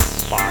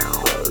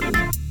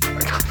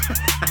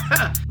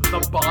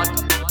Welcome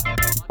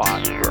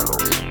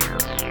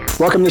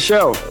to the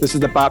show. This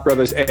is the Bot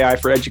Brothers AI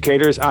for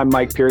Educators. I'm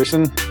Mike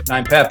Pearson. And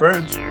I'm Pat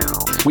Burns.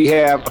 We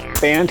have a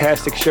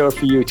fantastic show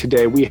for you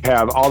today. We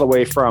have all the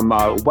way from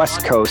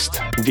West Coast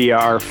via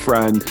our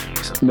friend,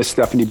 Miss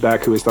Stephanie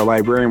Beck, who is the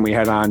librarian we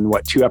had on,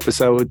 2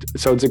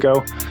 episodes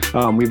ago.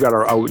 We've got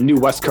our new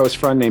West Coast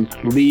friend named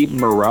Lee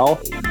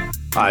Morrell.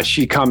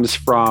 She comes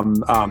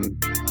from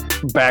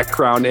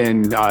background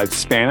in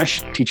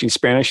Spanish, teaching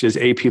Spanish as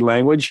AP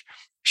language.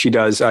 She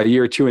does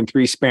year 2 and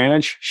 3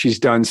 Spanish. She's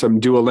done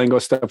some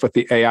Duolingo stuff with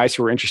the AI,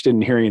 so we're interested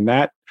in hearing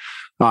that.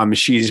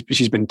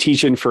 She's been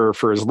teaching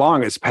for as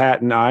long as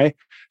Pat and I.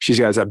 She's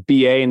got a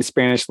BA in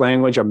Spanish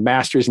language, a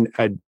master's in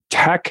ed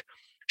tech.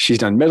 She's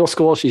done middle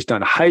school. She's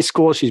done high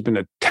school. She's been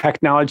a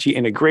technology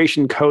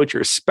integration coach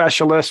or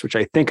specialist, which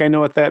I think I know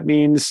what that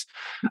means.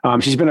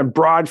 She's been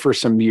abroad for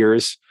some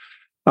years.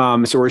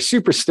 So we're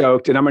super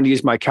stoked, and I'm going to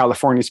use my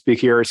California speak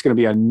here. It's going to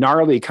be a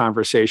gnarly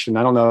conversation.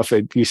 I don't know if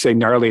you say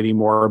gnarly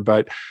anymore,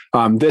 but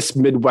this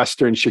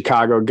Midwestern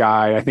Chicago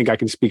guy, I think I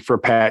can speak for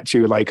Pat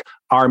too. Like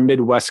our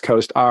Midwest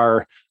coast,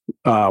 our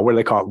what do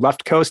they call it?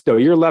 Left coast? No,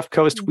 you're left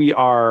coast.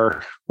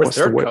 We're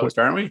third coast,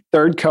 aren't we?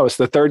 Third coast.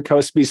 The third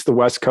coast beats the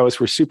West Coast.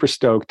 We're super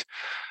stoked.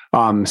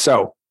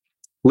 So,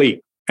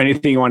 Lee,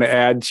 anything you want to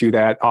add to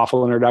that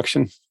awful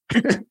introduction?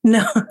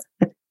 No.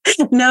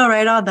 No,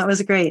 right on. That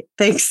was great.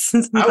 Thanks.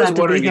 I was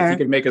wondering if you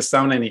could make us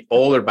sound any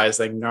older by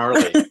saying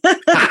gnarly.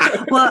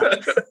 Well,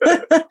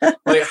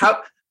 like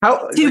how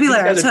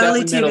tubular, totally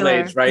middle tubular.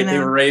 age, right? You know? They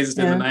were raised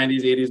in Yeah. the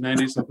 90s, 80s,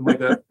 90s, something like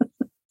that.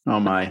 Oh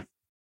my.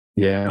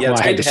 Yeah, Yeah, well,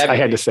 I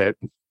had to say it.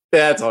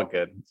 Yeah, it's all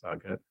good. It's all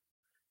good.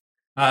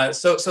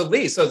 So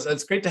Lee,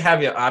 it's great to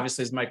have you.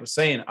 Obviously, as Mike was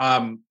saying,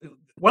 why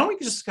don't we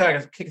just kind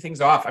of kick things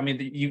off? I mean,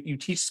 you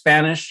teach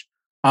Spanish.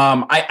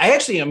 I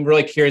actually am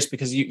really curious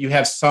because you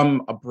have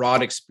some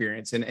abroad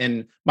experience,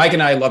 and Mike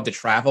and I love to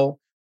travel.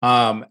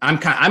 I'm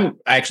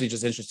actually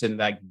just interested in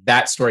like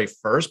that story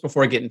first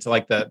before I get into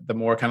like the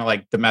more kind of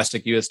like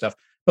domestic U.S. stuff.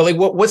 But like,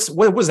 what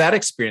was that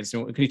experience?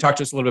 Can you talk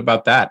to us a little bit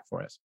about that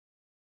for us?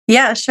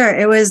 Yeah, sure.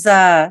 It was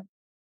a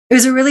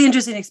really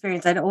interesting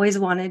experience. I'd always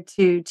wanted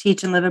to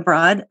teach and live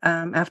abroad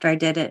after I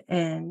did it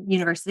in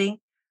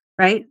university,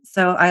 right?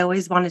 So I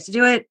always wanted to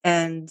do it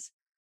and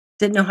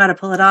didn't know how to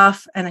pull it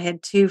off. And I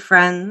had 2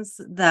 friends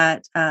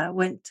that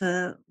went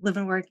to live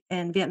and work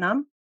in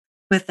Vietnam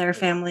with their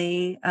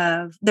family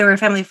they were a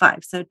family of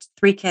 5, so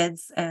 3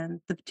 kids,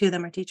 and the 2 of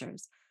them are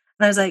teachers.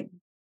 And I was like,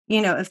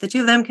 if the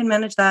 2 of them can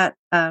manage that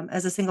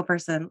as a single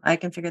person, I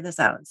can figure this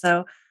out.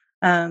 So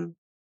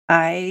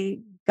I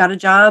got a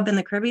job in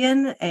the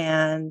Caribbean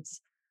and,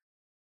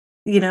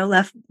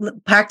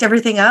 packed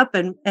everything up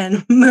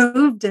and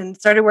moved and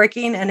started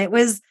working. And it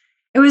was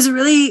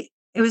really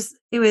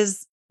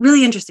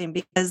interesting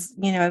because,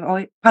 I've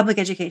always, public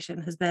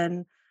education has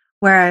been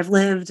where I've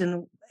lived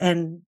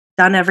and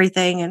done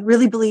everything and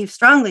really believe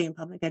strongly in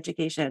public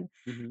education.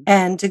 Mm-hmm.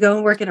 And to go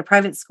and work at a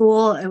private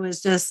school, it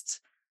was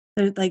just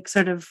like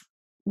sort of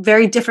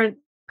very different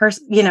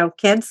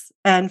kids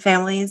and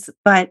families,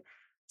 but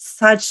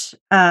such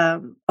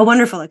a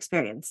wonderful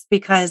experience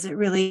because it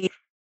really,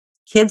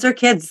 kids are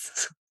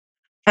kids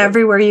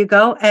everywhere you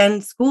go,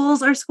 and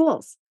schools are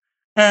schools.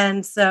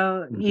 And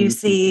so you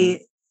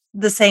see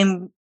the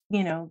same,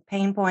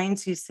 pain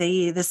points, you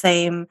see the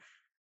same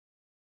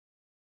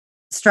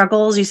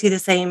struggles, you see the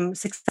same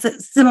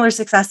similar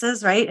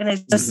successes, right? And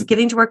it's just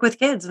getting to work with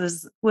kids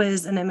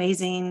was an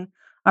amazing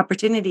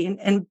opportunity,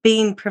 and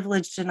being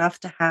privileged enough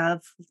to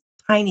have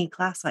tiny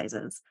class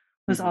sizes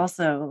was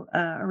also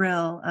a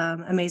real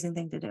amazing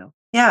thing to do.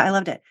 Yeah, I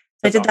loved it.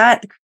 So I did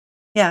that.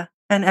 Yeah,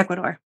 and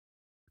Ecuador.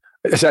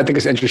 So I think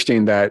it's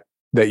interesting that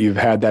you've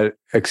had that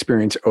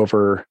experience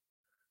over.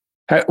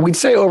 We'd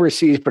say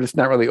overseas, but it's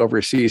not really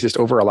overseas. It's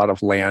over a lot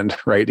of land,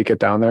 right, to get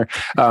down there.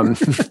 Wow,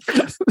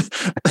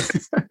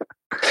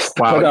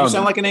 but, you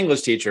sound like an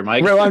English teacher,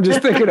 Mike. Well, I'm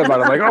just thinking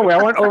about it. Like, I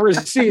went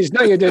overseas.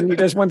 No, you didn't. You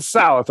just went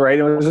south, right?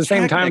 It was the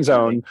same time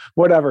zone,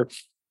 whatever.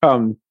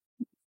 But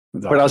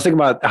I was thinking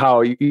about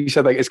how you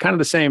said, like, it's kind of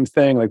the same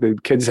thing. Like the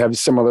kids have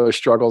similar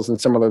struggles and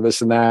similar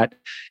this and that.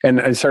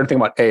 And I started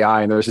thinking about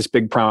AI, and there's this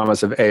big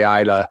promise of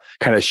AI to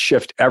kind of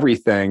shift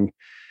everything.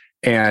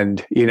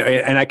 And,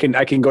 and I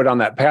can go down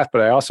that path,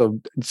 but I also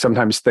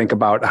sometimes think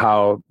about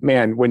how,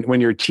 man,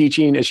 when you're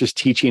teaching, it's just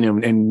teaching,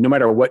 and no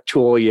matter what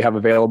tool you have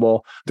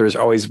available, there's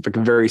always like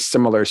very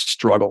similar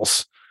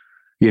struggles,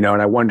 and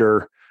I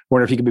wonder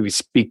if you could maybe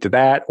speak to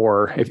that,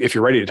 or if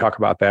you're ready to talk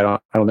about that. I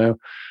don't know.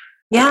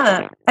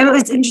 Yeah, I mean,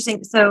 it's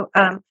interesting. So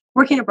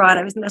working abroad,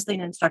 I was mostly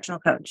an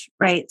instructional coach,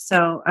 right?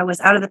 So I was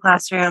out of the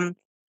classroom,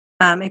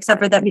 except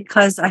for that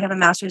because I have a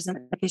master's in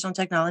educational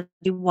technology,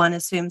 one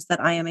assumes that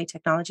I am a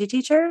technology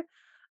teacher.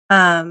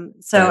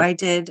 I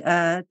did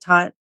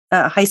taught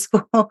a high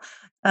school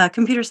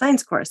computer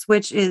science course,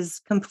 which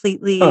is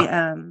completely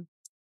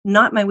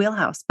not my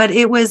wheelhouse, but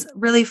it was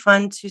really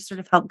fun to sort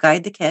of help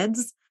guide the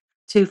kids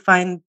to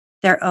find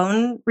their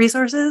own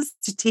resources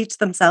to teach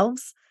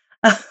themselves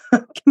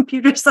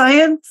computer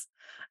science,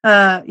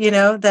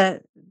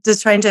 that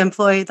just trying to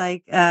employ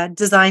like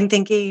design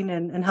thinking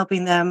and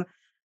helping them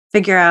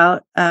figure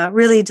out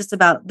really just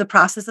about the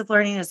process of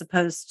learning as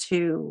opposed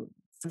to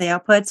the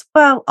outputs,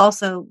 while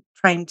also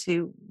trying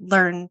to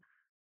learn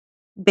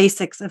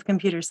basics of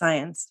computer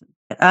science.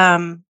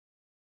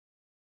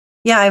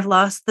 Yeah, I've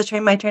lost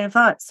my train of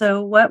thought.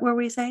 So what were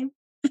we saying?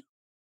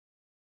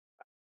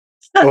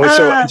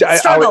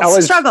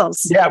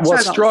 Struggles. Yeah, well,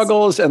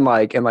 struggles and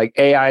like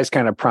AI is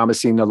kind of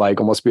promising to like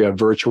almost be a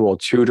virtual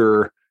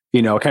tutor,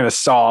 kind of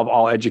solve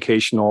all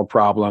educational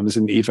problems.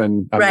 And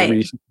even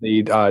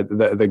recently,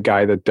 the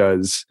guy that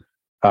does,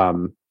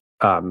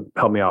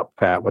 help me out,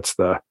 Pat.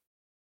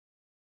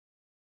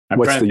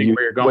 I'm trying to think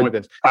where you're going with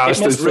this. It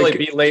must really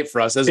be late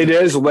for us, isn't it?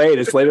 It is late.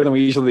 It's later than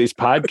we usually do these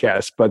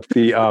podcasts, but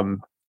the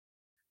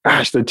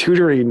the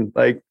tutoring,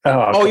 like,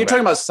 you're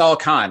talking about Sal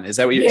Khan. Is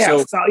that what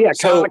you're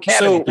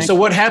So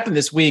what happened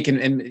this week,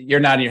 and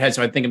you're nodding your head,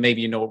 so I think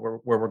maybe you know where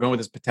we're going with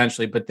this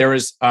potentially, but there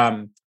is,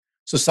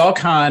 so Sal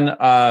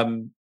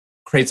Khan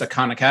creates a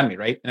Khan Academy,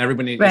 right? And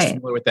everybody is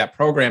familiar with that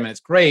program, and it's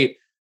great.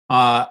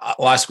 A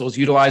lot of schools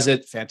utilize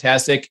it.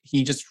 Fantastic.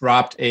 He just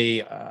dropped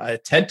a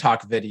TED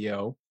Talk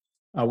video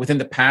within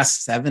the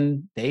past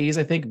 7 days,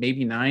 I think,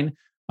 maybe 9,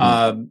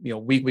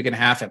 week and a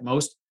half at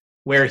most,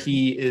 where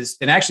he is,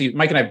 and actually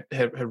Mike and I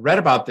have read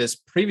about this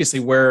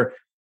previously, where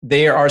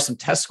there are some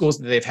test schools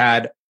that they've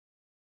had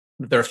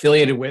that they're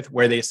affiliated with,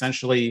 where they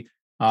essentially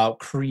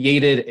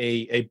created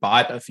a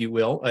bot, if you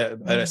will,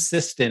 an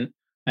assistant,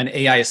 an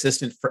AI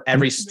assistant for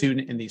every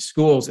student in these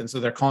schools. And so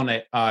they're calling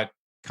it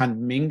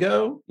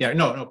Conmigo. Yeah,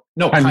 no,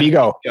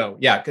 Conmigo.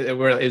 Yeah,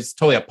 it's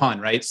totally a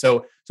pun, right?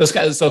 So it's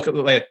kind of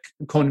like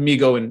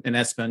Conmigo in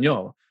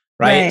Espanol,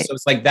 right? So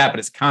it's like that, but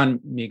it's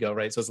Conmigo,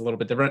 right? So it's a little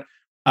bit different.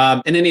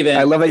 In any event,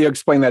 I love that you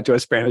explained that to a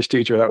Spanish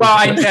teacher.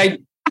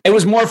 It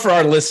was more for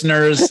our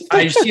listeners.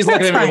 She's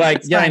looking at me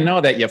like, I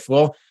know that, you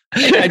fool.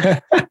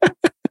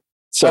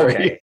 Sorry.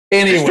 Okay.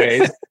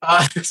 Anyways,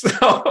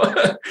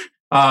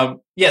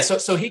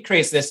 so he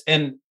creates this,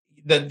 and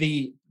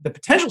the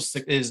potential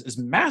is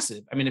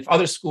massive. I mean, if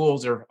other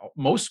schools or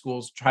most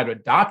schools try to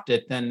adopt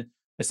it, then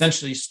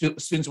essentially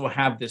students will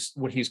have this,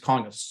 what he's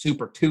calling a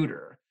super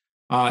tutor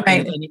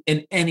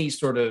in any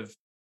sort of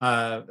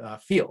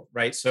field,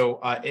 right? So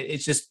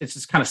it's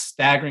just kind of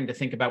staggering to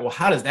think about. Well,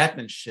 how does that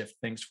then shift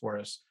things for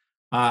us?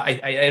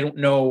 I don't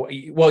know.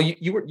 Well,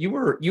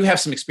 you have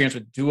some experience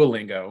with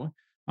Duolingo,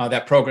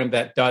 that program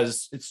that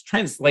does its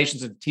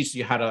translations and teaches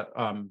you how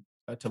to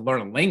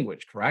learn a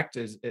language. Correct?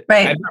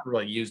 Right. I've not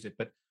really used it,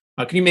 but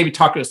can you maybe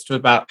talk to us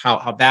about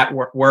how that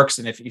works,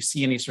 and if you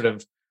see any sort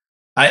of,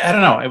 I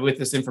don't know, with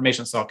this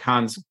information, so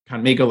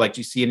Conmigo, like, do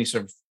you see any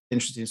sort of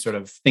interesting sort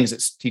of things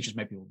that teachers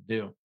might be able to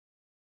do?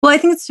 Well, I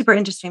think it's super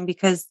interesting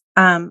because,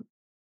 Rosetta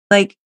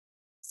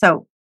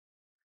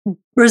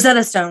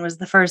Stone was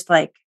the first,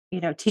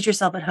 teach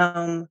yourself at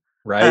home.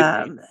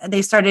 Right.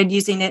 They started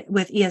using it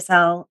with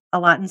ESL a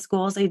lot in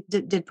schools. They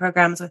did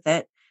programs with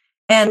it,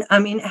 and I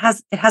mean, it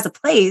has a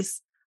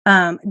place.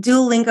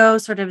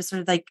 Duolingo sort of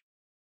like,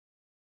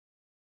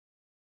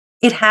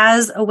 it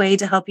has a way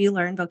to help you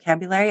learn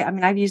vocabulary. I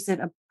mean, I've used it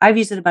a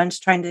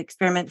bunch, trying to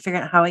experiment,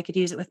 figuring out how I could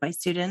use it with my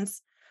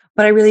students.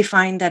 But I really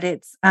find that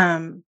it's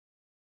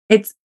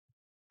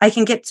I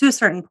can get to a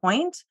certain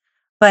point,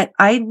 but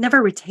I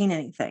never retain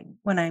anything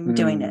when I'm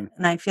doing it.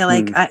 And I feel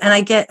like,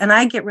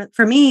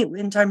 for me,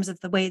 in terms of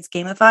the way it's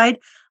gamified,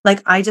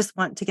 like, I just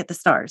want to get the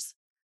stars.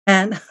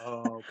 And,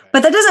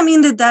 but that doesn't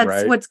mean that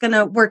that's what's going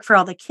to work for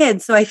all the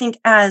kids. So I think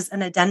as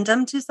an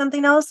addendum to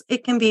something else,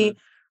 it can be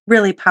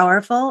really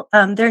powerful.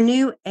 Their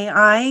new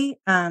AI,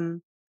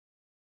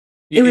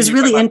 it was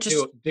really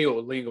interesting.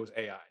 Duolingo's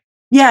AI.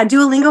 Yeah,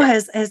 Duolingo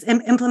has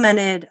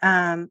implemented.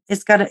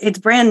 It's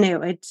brand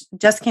new. It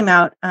just came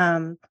out,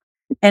 and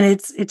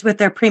it's with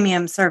their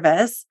premium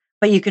service.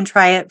 But you can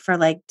try it for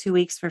like 2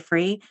 weeks for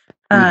free.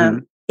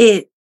 It'll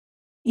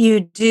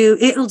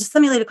just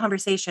simulate a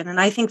conversation, and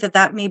I think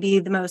that may be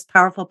the most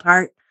powerful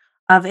part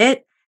of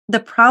it.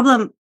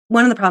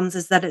 One of the problems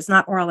is that it's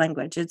not oral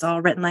language; it's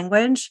all written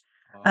language,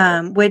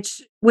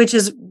 which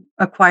is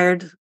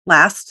acquired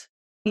last,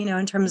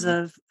 in terms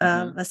of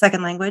a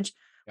second language,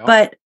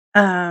 but.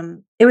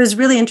 It was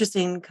really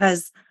interesting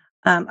because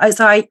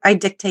I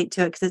dictate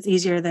to it because it's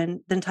easier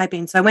than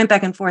typing. So I went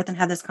back and forth and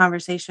had this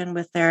conversation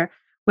with their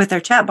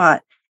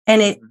chatbot,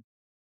 and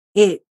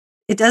it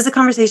does a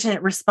conversation.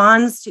 It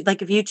responds to,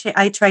 like, if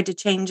I tried to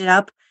change it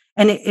up,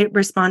 and it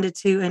responded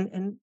to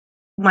and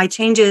my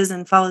changes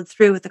and followed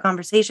through with the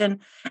conversation.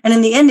 And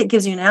in the end, it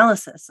gives you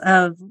analysis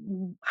of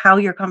how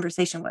your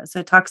conversation was. So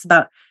it talks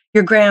about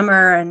your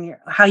grammar and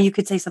how you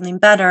could say something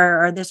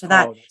better or this or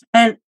that.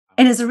 And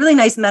it's a really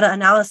nice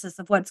meta-analysis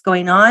of what's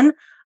going on.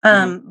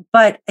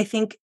 But I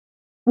think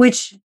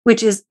which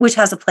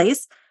has a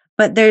place,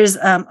 but there's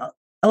a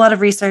lot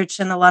of research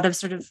and a lot of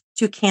sort of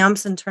two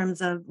camps in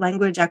terms of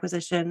language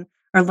acquisition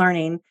or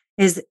learning.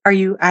 Are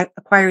you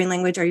acquiring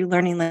language? Are you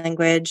learning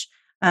language?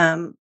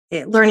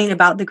 Learning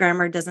about the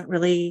grammar doesn't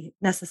really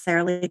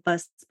necessarily help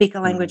us speak a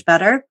language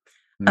better.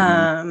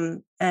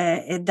 That's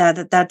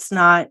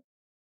not,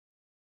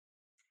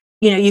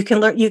 you can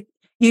learn,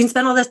 you can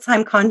spend all this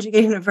time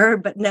conjugating a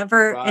verb, but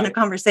never in a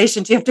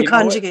conversation do you have to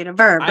conjugate a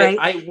verb,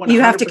 right? You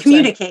have to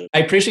communicate. I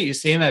appreciate you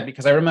saying that,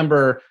 because I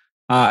remember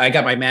I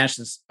got my minor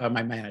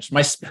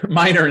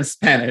in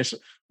Spanish.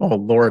 Oh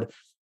Lord,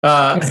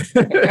 Mike's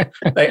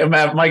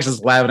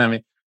just laughing at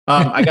me.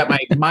 I got my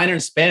minor in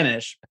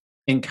Spanish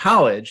in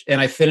college, and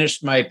I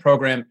finished my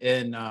program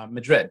in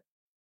Madrid.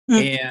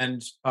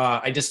 And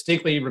I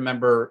distinctly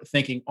remember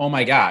thinking, oh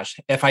my gosh,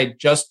 if I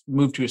just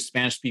moved to a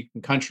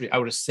Spanish-speaking country, I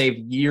would have saved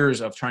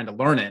years of trying to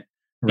learn it,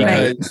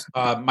 because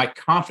my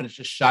confidence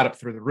just shot up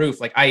through the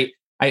roof. Like I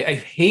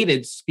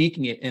hated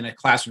speaking it in a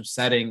classroom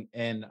setting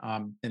in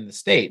the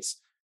States.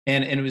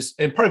 And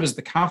part of it was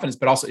the confidence,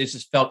 but also it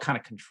just felt kind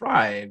of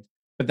contrived.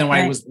 But then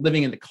when I was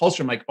living in the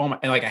culture, I'm like, oh my,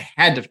 and like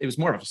it was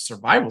more of a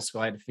survival skill.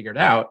 I had to figure it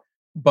out.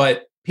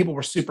 But people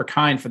were super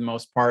kind for the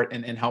most part,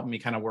 and helping me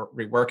kind of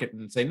rework it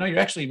and say, no, you're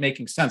actually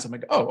making sense. I'm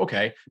like, oh,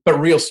 okay. But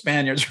real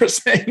Spaniards were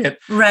saying it.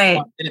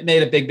 Right. And it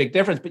made a big, big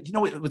difference. But you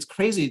know, it was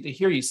crazy to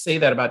hear you say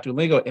that about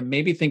Duolingo, and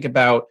maybe think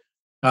about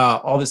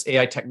all this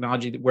AI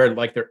technology where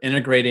like they're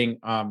integrating,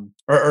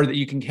 or that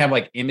you can have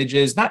like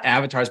images, not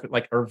avatars, but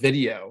like, or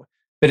video.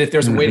 But if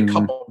there's a way to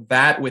couple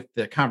that with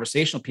the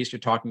conversational piece you're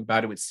talking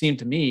about, it would seem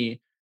to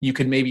me you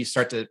could maybe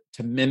start to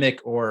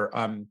mimic or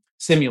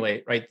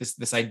simulate, right,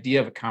 this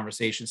idea of a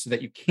conversation, so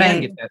that you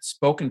can get that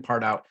spoken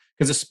part out.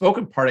 Because the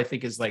spoken part, I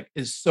think,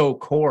 is so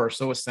core,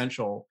 so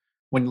essential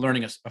when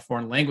learning a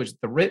foreign language.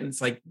 The written,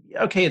 it's like,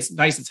 okay, it's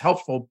nice, it's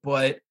helpful,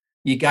 but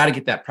you got to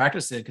get that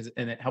practice in,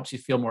 and it helps you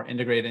feel more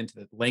integrated into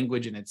the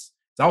language, and it's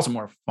also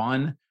more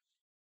fun.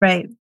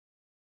 Right.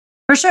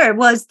 For sure.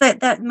 Well, it's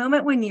that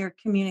moment when you're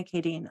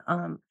communicating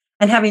and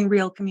having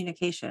real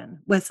communication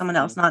with someone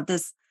else, not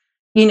this,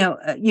 you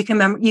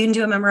can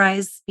do a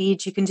memorized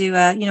speech, you can do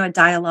a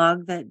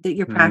dialogue that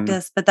you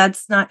practice, but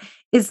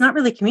it's not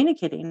really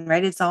communicating,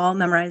 right? It's all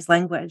memorized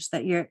language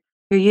that you're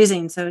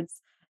using. So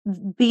it's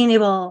being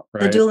able,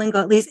 the Duolingo,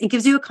 at least it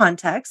gives you a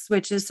context,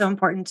 which is so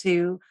important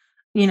to,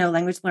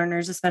 language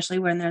learners, especially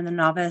when they're in the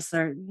novice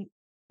or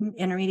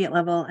intermediate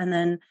level. And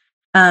then,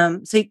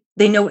 so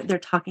they know what they're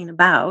talking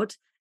about.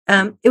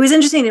 It was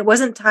interesting. It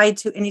wasn't tied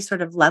to any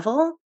sort of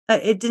level.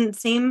 It didn't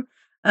seem,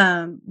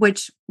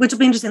 which will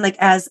be interesting, like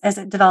as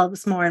it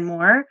develops more and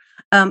more.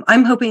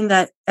 I'm hoping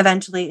that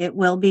eventually it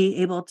will be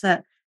able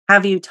to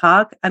have you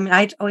talk. I mean,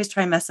 I always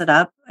try and mess it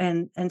up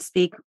and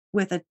speak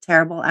with a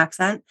terrible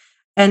accent.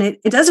 And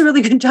it does a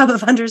really good job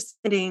of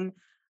understanding,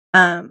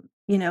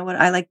 what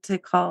I like to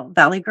call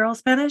Valley Girl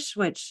Spanish,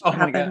 which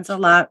happens a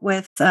lot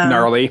with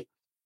gnarly.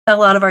 A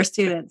lot of our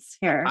students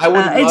here. I would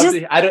love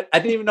to. I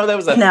didn't even know that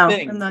was a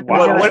thing. I'm not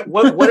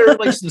what are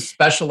like some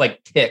special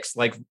like tics,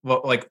 like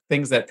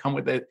things that come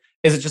with it?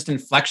 Is it just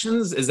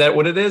inflections? Is that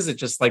what it is? It's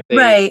just like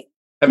right.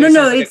 No,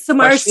 like it's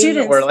some our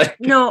students. Like...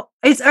 No,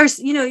 it's our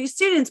your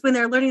students when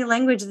they're learning a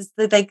language. It's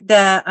like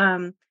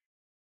the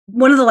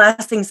one of the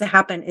last things to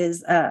happen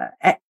is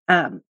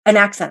an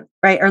accent,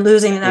 right, or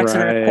losing an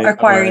accent, or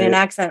acquiring an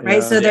accent,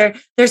 right? So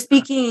they're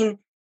speaking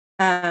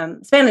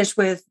Spanish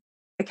with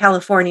a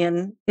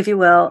Californian, if you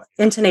will,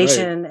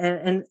 intonation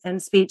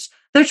and speech.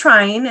 They're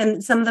trying,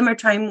 and some of them are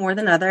trying more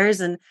than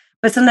others,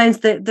 but sometimes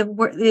the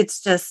word,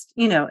 it's just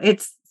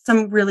it's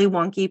some really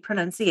wonky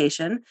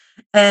pronunciation,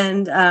 but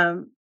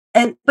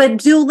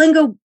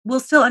Duolingo will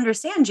still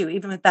understand you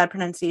even with bad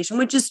pronunciation,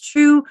 which is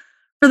true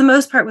for the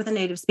most part with a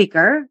native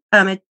speaker.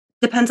 It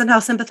depends on how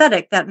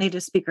sympathetic that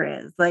native speaker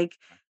is. Like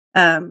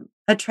a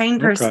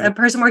trained person, a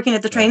person working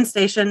at the train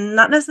station,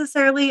 not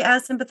necessarily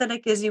as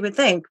sympathetic as you would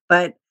think,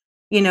 but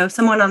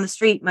someone on the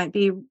street might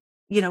be,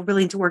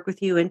 willing to work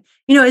with you. And,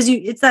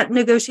 it's that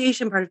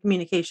negotiation part of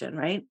communication,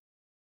 right?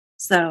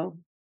 So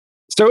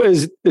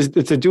is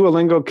it's a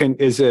Duolingo,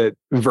 is it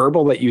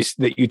verbal that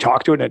you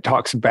talk to it and it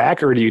talks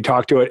back, or do you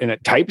talk to it and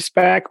it types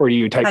back, or do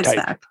you type?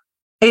 Back.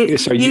 I did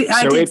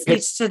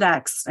speech to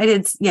text. I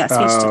did, speech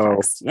to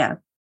text. Yeah.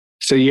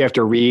 So you have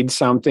to read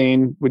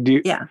something.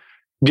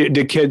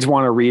 Do kids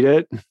want to read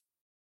it?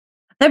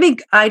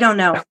 I don't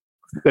know.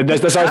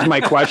 That's always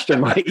my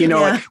question. Like,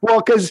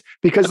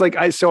 because like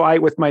I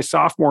with my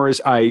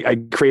sophomores, I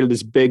created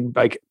this big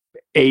like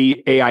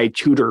AI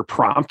tutor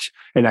prompt,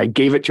 and I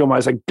gave it to them. I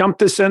was like, dump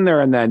this in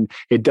there, and then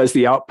it does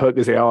the output,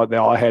 because they all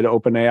had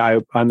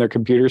OpenAI on their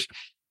computers.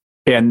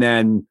 And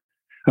then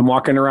I'm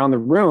walking around the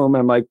room, and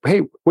I'm like,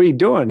 hey, what are you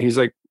doing? He's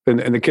like, and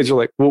the kids are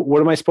like, well,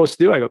 what am I supposed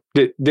to do? I go,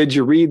 did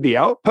you read the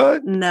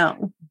output?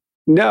 No.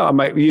 I'm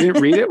like, you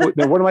didn't read it?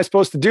 What am I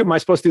supposed to do? Am I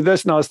supposed to do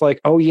this? And I was like,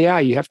 oh yeah,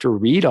 you have to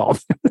read all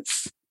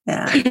this.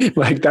 Yeah.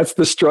 Like that's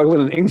the struggle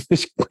in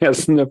English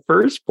class in the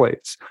first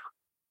place.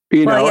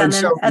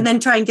 And then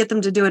try and get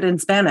them to do it in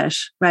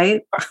Spanish,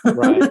 right?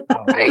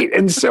 Right.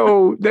 And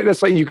so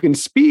that's like you can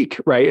speak,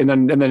 right? And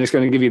then it's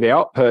going to give you the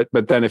output.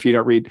 But then if you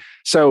don't read,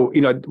 so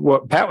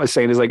what Pat was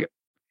saying is like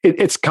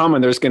it's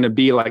common. There's going to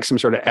be like some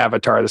sort of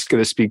avatar that's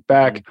going to speak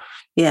back.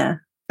 Yeah.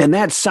 And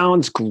that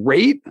sounds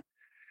great.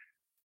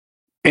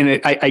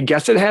 And I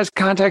guess it has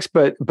context,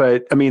 but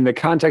I mean, the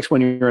context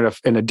when you're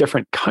in a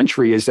different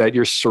country is that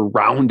you're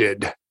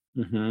surrounded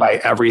by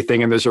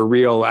everything, and there's a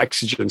real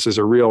exigence, there's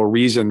a real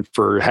reason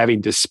for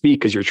having to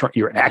speak because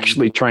you're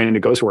actually trying to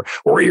go somewhere,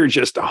 or you're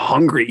just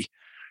hungry,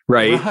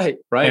 right?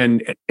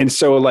 And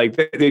so like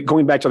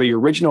going back to your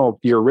original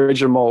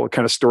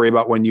kind of story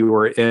about when you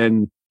were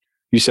in,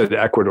 you said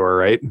Ecuador,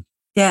 right?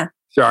 Yeah.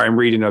 Sorry, I'm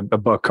reading a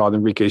book called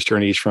Enrique's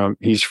Journey.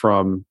 He's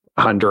from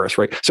Honduras,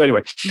 right? So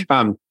anyway,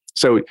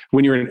 so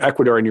when you're in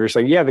Ecuador and you're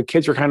saying, yeah, the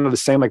kids are kind of the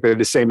same, like they had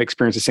the same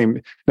experience,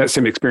 not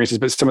same experiences,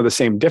 but some of the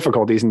same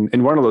difficulties.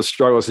 And one of those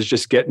struggles is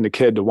just getting the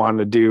kid to want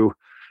to do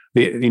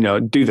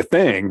the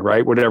thing,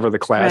 right? Whatever the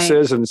class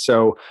is. And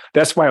so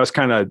that's why I was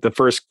kind of, the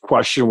first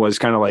question was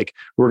kind of like,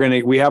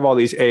 we have all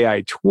these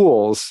AI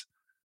tools.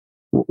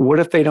 What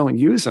if they don't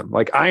use them?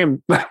 Like I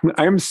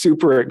am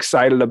super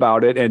excited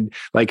about it. And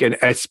like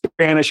a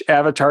Spanish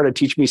avatar to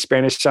teach me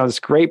Spanish sounds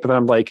great. But then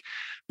I'm like,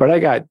 but I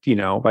got,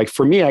 like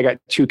for me, I got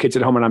 2 kids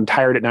at home and I'm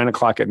tired at 9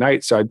 o'clock at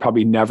night. So I'd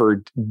probably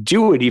never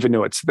do it, even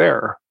though it's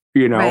there,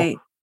 Right.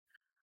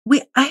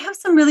 I have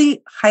some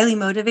really highly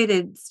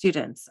motivated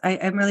students.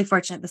 I'm really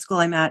fortunate. The school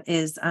I'm at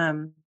is,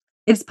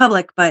 it's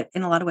public, but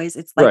in a lot of ways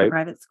it's like a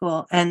private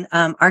school. And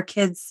our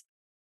kids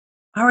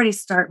already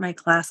start my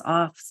class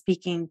off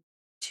speaking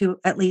to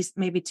at least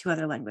maybe 2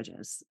 other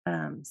languages.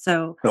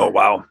 So. Oh,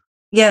 wow.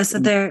 Yeah. So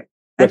they're.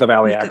 With a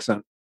Valley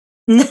accent.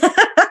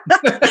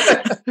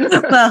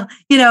 Well,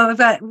 we've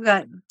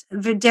got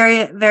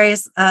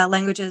various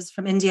languages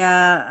from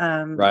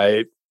India,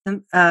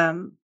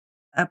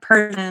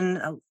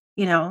 Persian,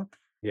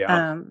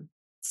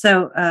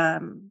 so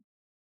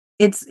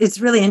it's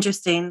really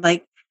interesting.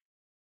 Like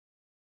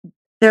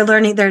they're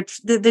learning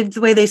the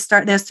way they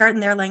start. They're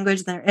starting their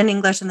language, they're in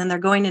English, and then they're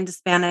going into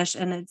Spanish,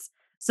 and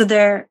but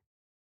there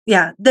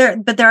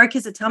are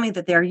kids that tell me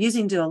that they're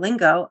using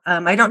Duolingo.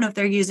 I don't know if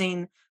they're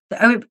using.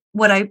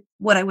 What I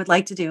would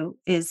like to do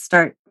is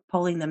start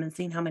polling them and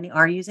seeing how many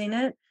are using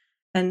it,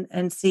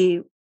 and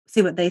see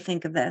what they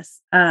think of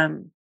this.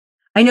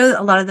 I know that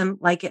a lot of them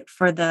like it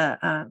for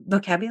the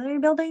vocabulary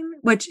building,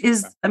 which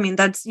is,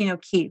 that's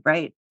key,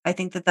 right? I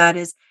think that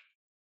is,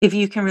 if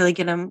you can really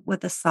get them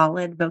with a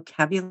solid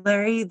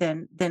vocabulary,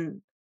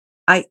 then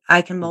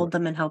I can mold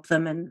them and help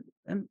them and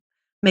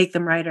make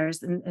them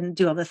writers and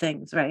do all the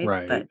things, right?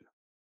 Right. But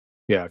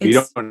yeah, if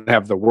you don't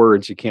have the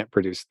words, you can't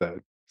produce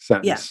the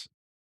sentence. Yeah.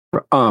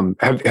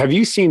 Have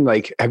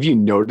you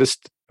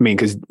noticed,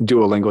 because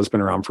Duolingo has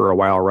been around for a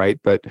while, right?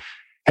 But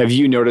have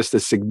you noticed a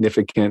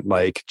significant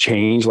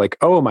change? Like,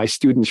 oh, my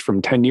students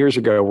from 10 years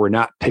ago were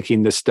not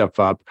picking this stuff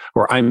up,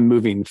 or I'm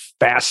moving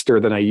faster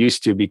than I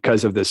used to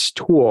because of this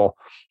tool.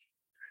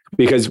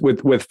 Because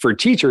for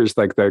teachers,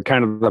 like the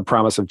kind of the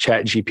promise of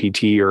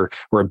ChatGPT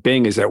or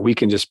Bing is that we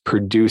can just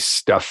produce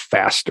stuff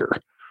faster.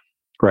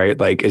 Right.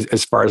 Like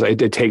as far as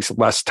it takes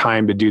less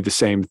time to do the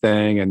same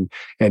thing.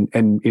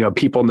 And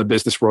people in the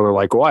business world are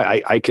like, well,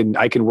 I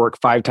can work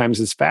 5 times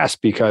as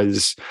fast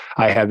because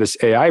I have this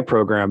AI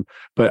program.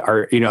 But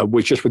with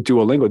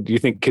Duolingo, do you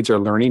think kids are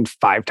learning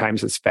 5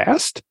 times as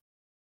fast?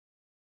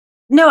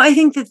 No, I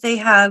think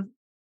that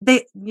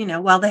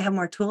while they have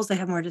more tools, they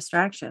have more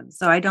distractions.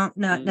 So I don't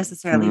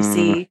necessarily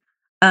see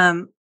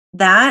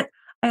that.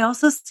 I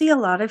also see a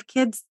lot of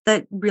kids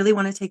that really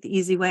want to take the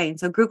easy way. And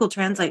so Google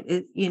Translate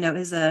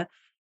is a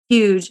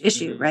huge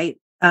issue, right?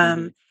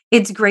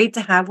 It's great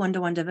to have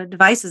one-to-one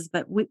devices,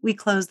 but we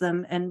close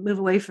them and move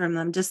away from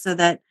them just so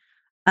that,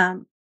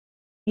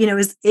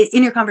 is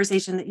in your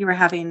conversation that you were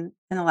having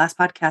in the last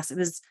podcast, it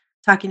was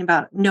talking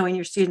about knowing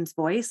your student's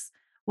voice.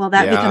 Well,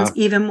 that becomes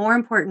even more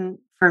important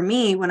for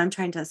me when I'm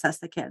trying to assess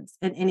the kids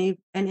in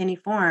any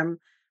form,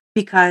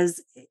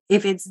 because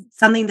if it's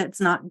something that's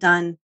not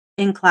done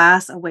in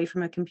class away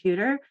from a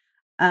computer,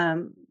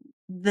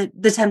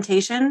 the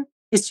temptation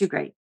is too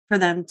great for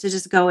them to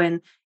just go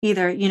and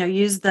either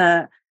use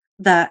the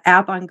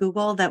app on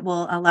Google that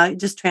will allow you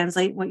just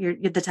translate what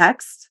the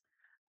text,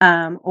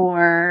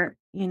 or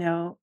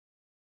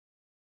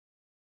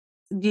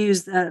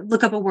use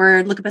look up a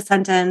word, look up a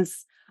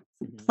sentence,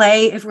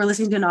 play, if we're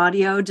listening to an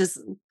audio, just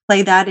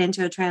play that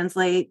into a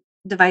translate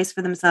device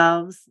for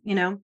themselves.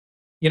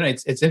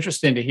 It's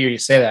interesting to hear you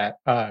say that,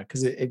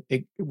 because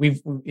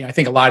I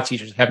think a lot of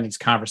teachers are having these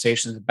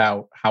conversations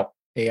about how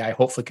AI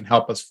hopefully can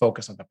help us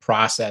focus on the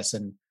process,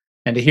 and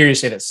to hear you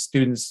say that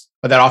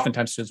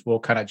oftentimes students will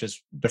kind of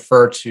just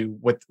defer to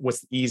what's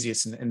the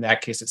easiest. And in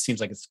that case, it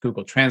seems like it's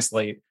Google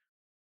Translate,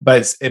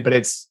 but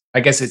I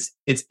guess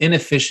it's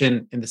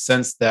inefficient in the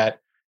sense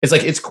that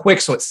it's quick,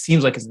 so it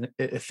seems like it's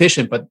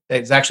efficient, but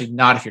it's actually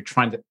not if you're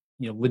trying to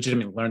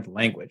legitimately learn the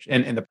language.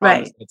 And the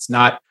problem is it's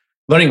not.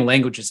 Learning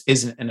languages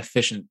isn't an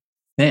efficient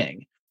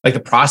thing. Like the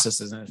process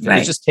isn't efficient.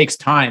 Right. It just takes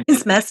time.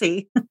 It's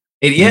messy.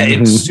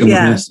 It's super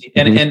messy.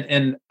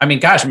 And how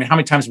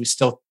many times we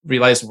still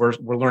realize we're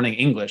learning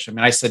English?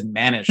 I said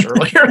mannish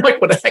earlier. Like,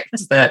 what the heck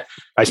is that?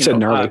 I said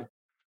gnarly.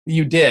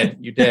 You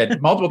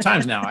did multiple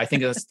times now. I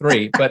think that's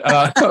 3, but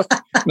not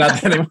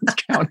that anyone's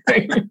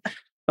counting.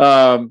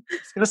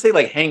 He's gonna say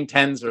like hang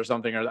tens or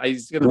something, or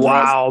he's gonna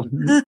wow,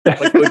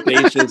 like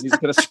bodacious. He's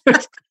gonna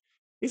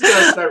He's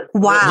gonna start.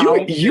 Wow.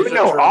 You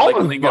know all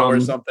of lingo or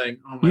them. something.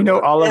 Oh my You know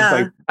word. all of Yeah.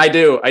 like I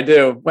do.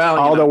 Well,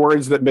 all you know, the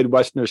words that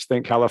Midwesterners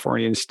think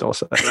Californians still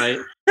say. right.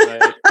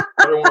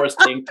 Everyone wears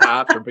tank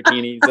tops or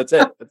bikinis. That's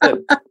it.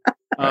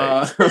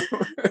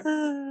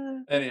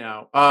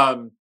 Anyhow,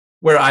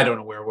 where I don't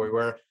know where we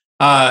were.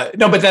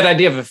 No, but that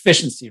idea of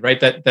efficiency, right?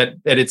 That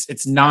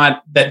it's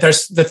not that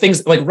there's the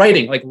things like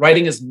writing. Like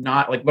writing is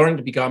not like learning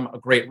to become a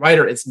great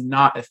writer. It's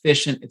not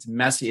efficient. It's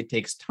messy. It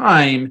takes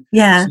time.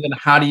 Yeah. So then,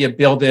 how do you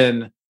build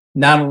in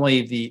not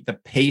only the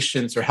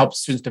patience or help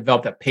students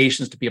develop that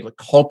patience to be able to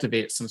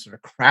cultivate some sort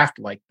of craft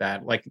like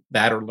that,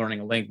 or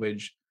learning a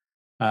language,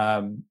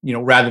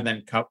 rather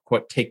than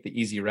quote take the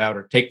easy route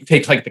or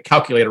take like the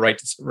calculator route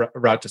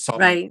to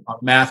solve a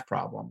math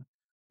problem.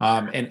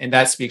 And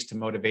that speaks to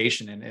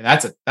motivation, and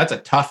that's a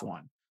tough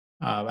one.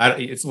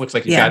 It looks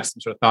like you got some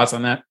sort of thoughts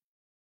on that.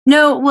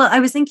 No, well, I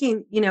was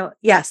thinking,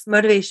 yes,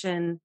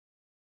 motivation.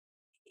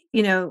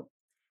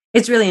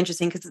 It's really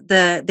interesting because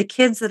the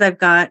kids that I've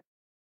got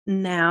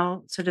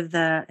now, sort of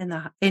in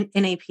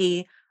AP,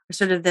 are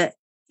sort of the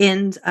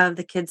end of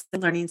the kids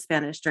learning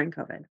Spanish during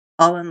COVID,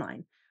 all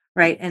online,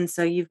 right? And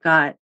so you've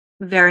got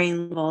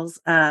varying levels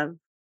of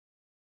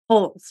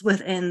holes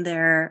within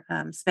their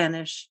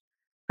Spanish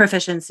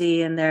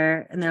proficiency and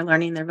they're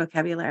learning their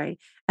vocabulary,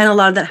 and a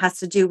lot of that has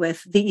to do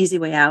with the easy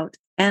way out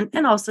and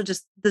also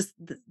just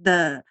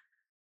the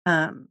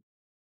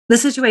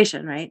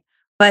situation, right?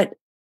 But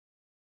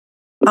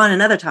on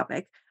another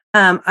topic,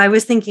 I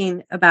was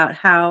thinking about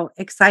how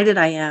excited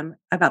I am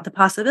about the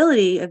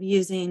possibility of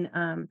using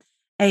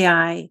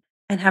AI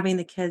and having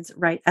the kids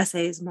write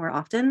essays more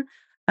often.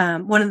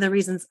 One of the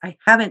reasons I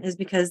haven't is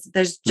because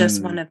there's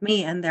just one of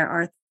me and there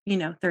are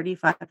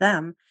 35 of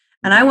them,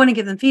 and I want to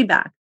give them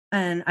feedback.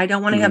 And I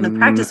don't want to have them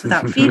practice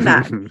without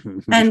feedback.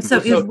 And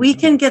so if we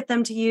can get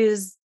them to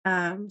use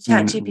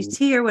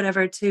ChatGPT or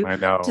whatever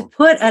to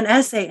put an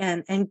essay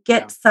in and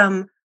get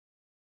some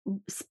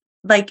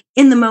like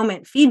in the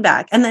moment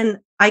feedback, and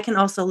then I can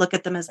also look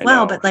at them as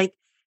well, but like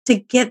to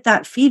get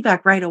that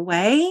feedback right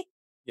away.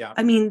 Yeah.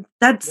 I mean,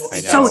 that's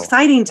so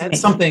exciting to me.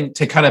 Something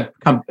to kind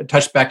of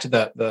touch back to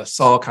the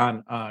Saul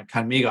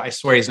Conmigo. I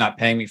swear he's not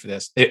paying me for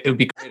this. It would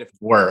be great if it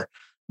were.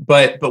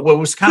 But what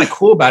was kind of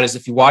cool about it is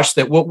if you watch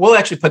that, we'll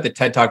actually put the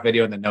TED Talk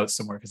video in the notes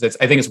somewhere because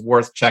I think it's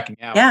worth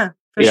checking out. Yeah,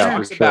 for sure.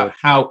 Talks about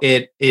how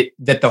that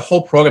the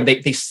whole program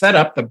they set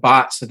up the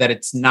bot so that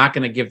it's not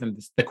going to give them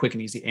the quick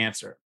and easy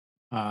answer,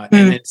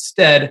 and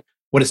instead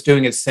what it's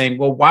doing is saying,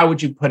 well, why would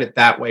you put it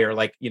that way, or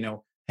like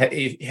have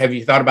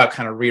you thought about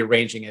kind of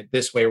rearranging it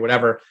this way or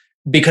whatever?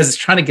 Because it's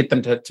trying to get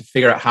them to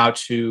figure out how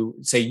to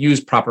say use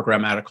proper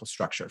grammatical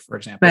structure, for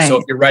example. Right. So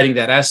if you're writing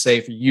that essay,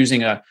 if you're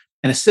using an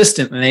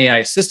AI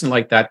assistant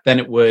like that, then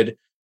it would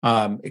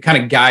it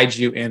kind of guide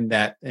you in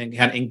that and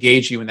kind of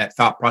engage you in that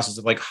thought process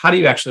of like, how do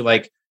you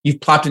actually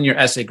you've plopped in your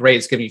essay, great,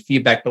 it's giving you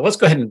feedback, but let's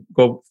go ahead and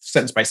go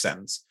sentence by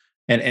sentence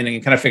and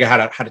kind of figure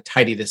out how to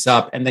tidy this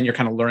up. And then you're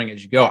kind of learning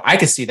as you go. I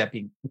could see that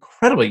being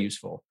incredibly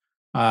useful,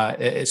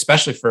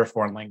 especially for a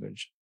foreign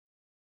language.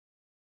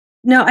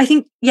 No, I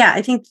think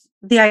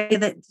the idea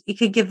that you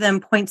could give them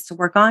points to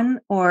work on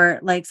or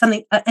like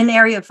something, an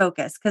area of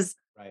focus, because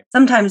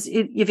sometimes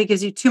if it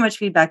gives you too much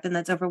feedback, then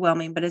that's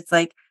overwhelming. But it's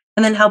like,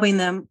 and then helping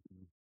them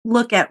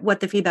look at what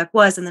the feedback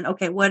was, and then,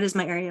 okay, what is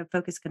my area of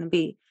focus going to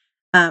be?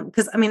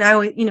 Because I mean, I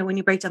always, when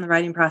you break down the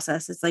writing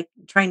process, it's like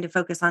trying to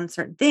focus on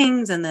certain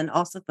things, and then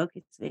also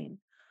focusing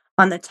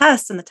on the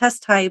test and the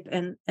test type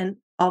and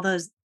all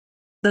those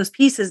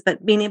pieces,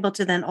 but being able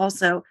to then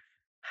also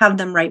have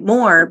them write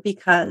more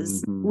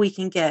because we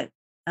can get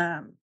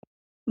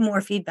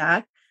more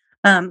feedback.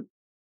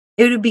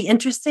 It would be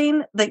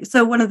interesting.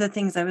 So one of the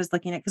things I was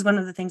looking at, because one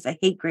of the things I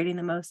hate grading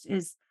the most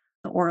is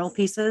the oral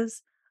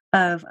pieces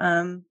of,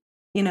 so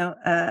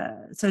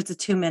it's a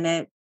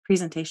 2-minute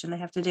presentation they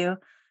have to do.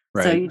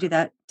 Right. So you do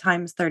that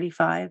times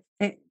 35.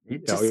 Yeah.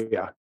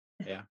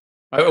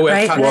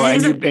 Right? Well,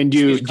 and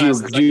do you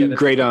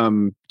grade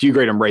them? Do you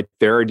grade them right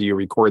there, or do you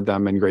record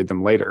them and grade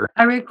them later?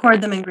 I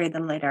record them and grade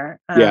them later.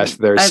 Yes,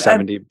 there's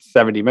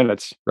 70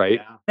 minutes, right?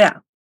 Yeah.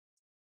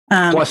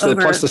 Plus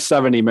the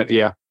 70 minutes.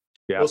 Yeah.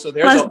 Well, so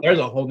there's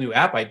a whole new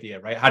app idea,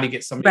 right? How do you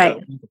get somebody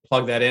to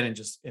plug that in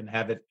and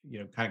have it,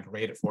 kind of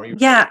grade it for you?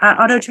 Yeah,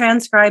 auto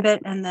transcribe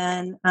it and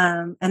then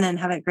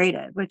have it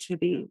graded, which would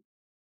be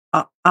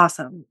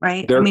awesome,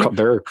 right?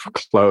 They're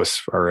close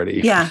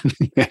already. Yeah.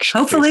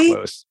 Hopefully.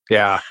 Close.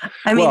 Yeah.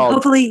 I mean,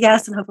 hopefully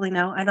yes and hopefully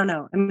no. I don't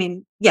know. I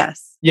mean,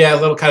 yes. Yeah, a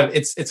little kind of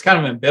it's kind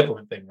of an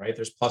ambivalent thing, right?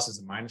 There's pluses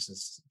and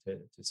minuses to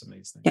some of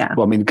these things. Yeah.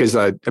 Well, I mean, because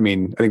I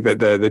think that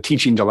the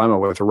teaching dilemma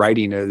with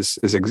writing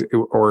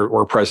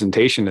or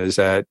presentation is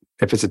that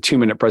if it's a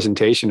 2-minute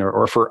presentation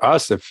or for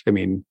us, right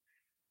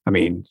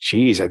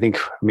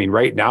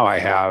now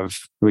I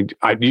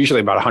usually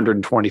about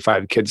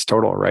 125 kids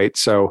total, right?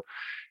 So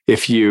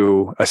if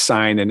you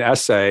assign an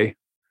essay,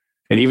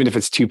 and even if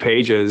it's 2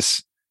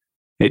 pages,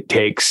 it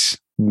takes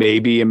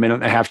maybe a minute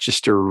and a half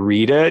just to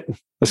read it.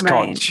 Let's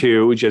call it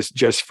 2,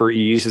 just for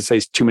ease. It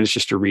says 2 minutes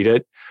just to read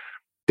it.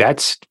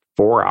 That's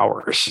 4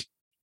 hours.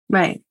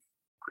 Right.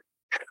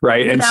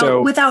 right? And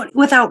so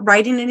without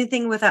writing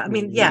anything, without, I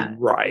mean, yeah.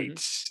 Right.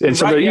 And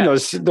so Right, there, yeah.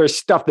 there's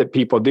stuff that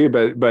people do,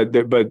 but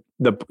the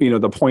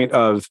the point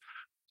of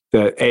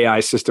the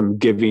AI system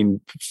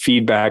giving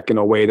feedback in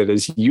a way that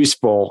is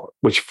useful,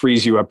 which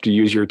frees you up to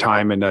use your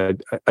time in a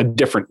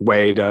different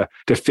way to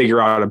figure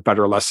out a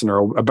better lesson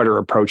or a better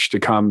approach to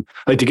come,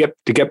 like to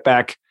get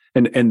back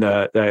in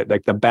the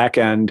like the back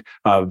end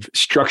of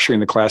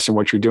structuring the class and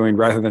what you're doing,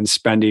 rather than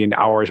spending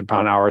hours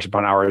upon hours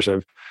upon hours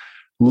of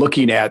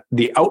looking at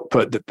the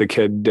output that the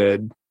kid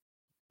did,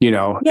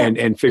 Yeah.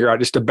 and figure out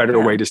just a better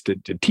Yeah. way just to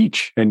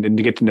teach and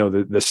to get to know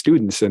the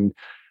students. And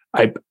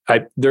I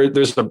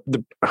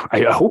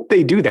hope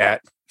they do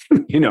that.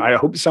 I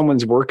hope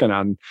someone's working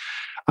on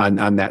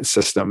that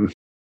system.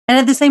 And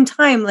at the same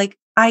time, like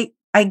I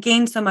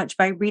gained so much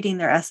by reading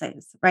their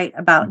essays, right?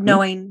 About Mhm.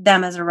 knowing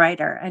them as a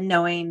writer and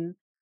knowing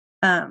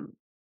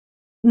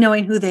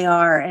who they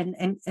are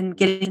and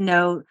getting to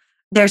know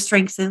their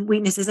strengths and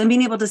weaknesses and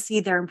being able to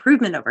see their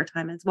improvement over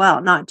time as well,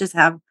 not just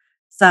have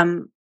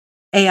some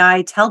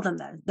AI tell them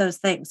those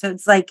things. So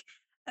it's like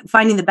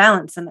finding the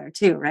balance in there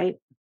too, right?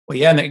 Well,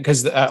 yeah,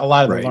 because a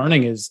lot of the Right.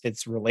 learning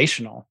it's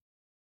relational.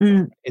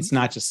 Mm. It's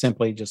not just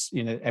simply just,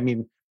 I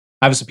mean,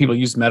 obviously people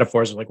use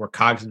metaphors of like we're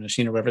cogs in a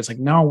machine or whatever. It's like,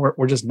 no,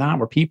 we're just not.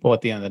 We're people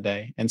at the end of the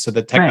day. And so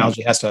the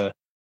technology has to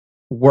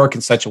work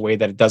in such a way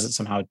that it doesn't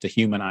somehow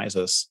dehumanize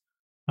us.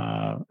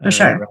 For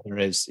sure. Rather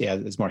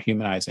is more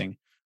humanizing.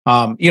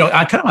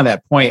 I kind of on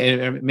that point,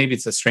 and maybe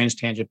it's a strange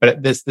tangent,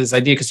 but this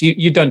idea, because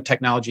you've done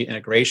technology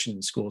integration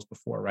in schools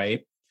before,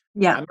 right?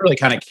 Yeah. I'm really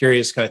kind of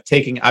curious, kind of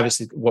taking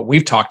obviously what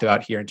we've talked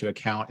about here into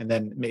account, and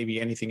then maybe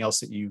anything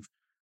else that you've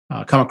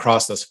come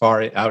across thus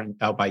far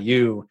out by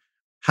you.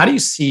 How do you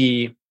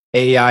see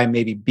AI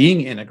maybe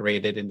being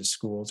integrated into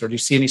schools, or do you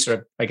see any sort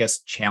of, I guess,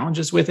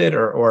 challenges with it,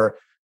 or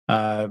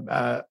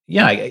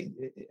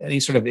any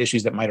sort of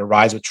issues that might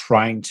arise with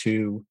trying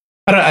to?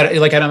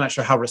 I'm not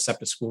sure how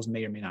receptive schools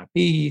may or may not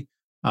be.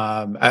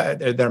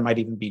 There might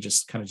even be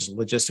just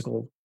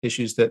logistical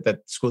issues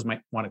that schools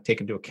might want to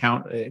take into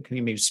account. Can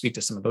you maybe speak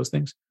to some of those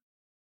things?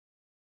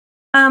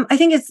 I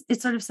think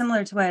it's sort of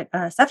similar to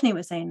what Stephanie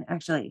was saying.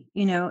 Actually,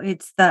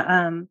 it's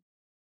the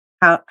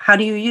how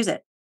do you use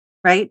it,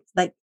 right?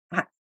 Like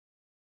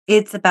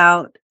it's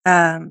about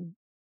how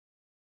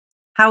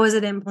is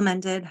it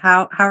implemented?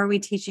 How are we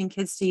teaching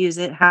kids to use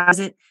it? How is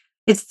it?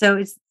 It's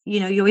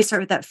you always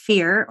start with that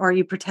fear, or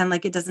you pretend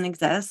like it doesn't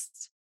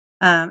exist,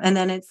 and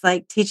then it's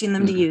like teaching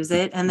them to use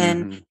it, and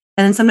then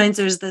sometimes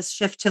there's this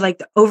shift to like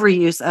the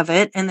overuse of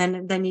it, and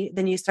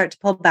then you start to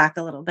pull back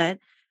a little bit,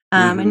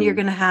 and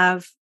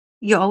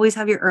you always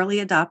have your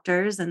early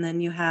adopters, and then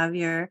you have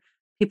your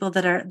people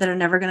that are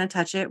never going to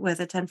touch it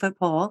with a 10-foot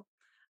pole.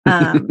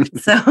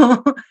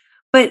 So,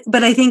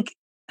 but I think.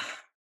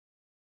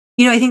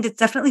 I think that's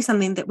definitely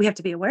something that we have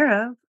to be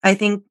aware of. I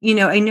think,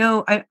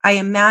 I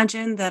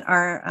imagine that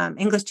our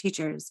English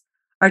teachers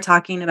are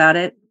talking about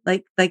it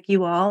like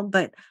you all,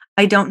 but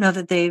I don't know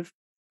that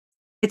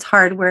it's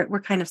hard. We're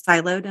kind of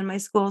siloed in my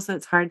school, so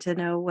it's hard to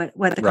know what the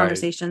Right.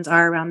 conversations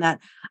are around that.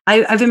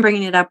 I've been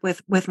bringing it up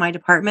with my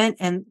department,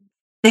 and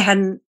they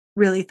hadn't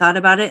really thought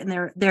about it,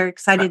 and they're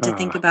excited to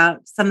think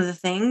about some of the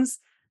things.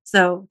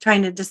 So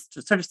trying to just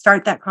sort of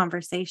start that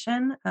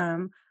conversation.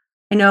 I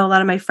know a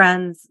lot of my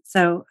friends,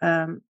 so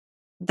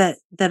that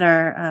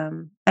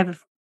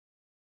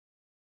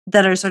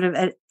are sort of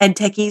ed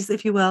techies,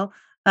 if you will,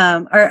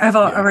 or have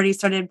already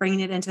started bringing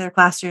it into their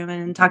classroom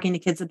and talking to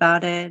kids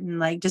about it, and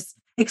like just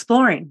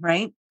exploring,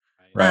 right?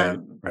 Right.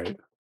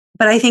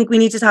 But I think we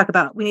need to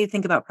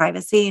think about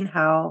privacy and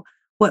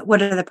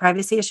what are the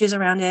privacy issues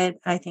around it.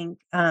 I think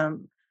how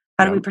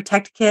do we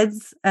protect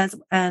kids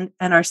and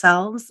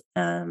ourselves?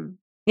 And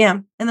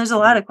there's a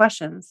lot of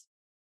questions.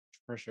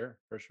 For sure.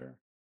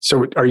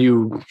 So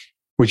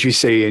would you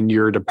say in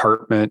your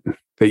department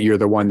that you're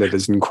the one that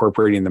is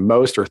incorporating the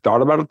most or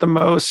thought about it the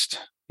most?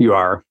 You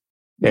are.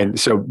 And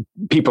so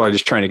people are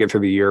just trying to get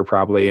through the year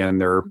probably, and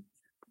they're,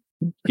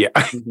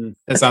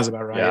 That sounds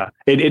about right. Yeah,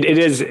 it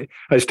is.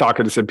 I was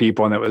talking to some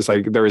people, and it was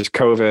like there was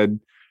COVID,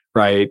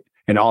 right?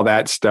 And all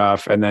that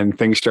stuff. And then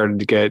things started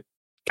to get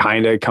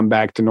kind of come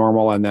back to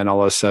normal. And then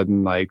all of a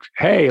sudden, like,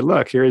 hey,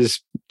 look,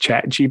 here's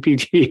Chat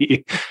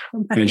GPT.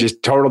 And it's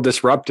just total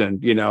disruption,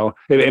 I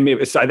mean,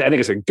 I think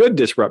it's a good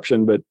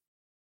disruption, but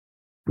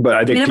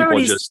I think people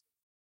just,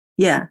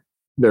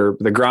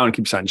 the ground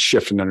keeps on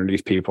shifting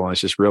underneath people.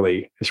 And it's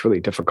really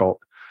difficult.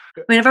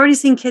 I mean, I've already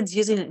seen kids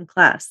using it in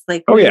class.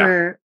 Like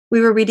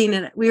we were reading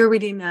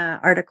an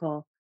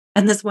article,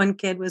 and this one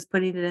kid was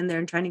putting it in there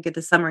and trying to get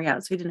the summary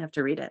out, so he didn't have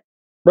to read it.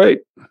 Right.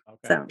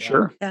 Okay. So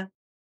sure. Yeah.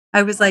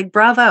 I was like,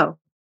 bravo.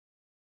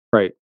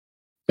 Right.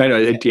 I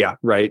know.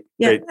 Right.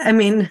 Yeah. I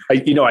mean,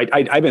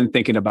 I've been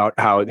thinking about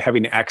how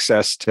having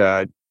access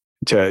to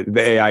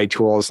the AI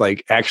tools,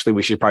 like actually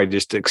we should probably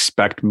just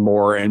expect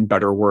more and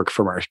better work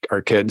from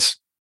our kids.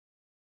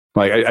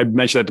 Like I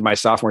mentioned that to my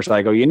sophomores.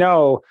 I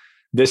go,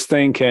 this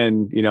thing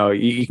can,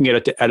 you can get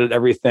it to edit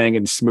everything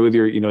and smooth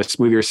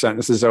your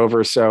sentences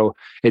over. So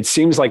it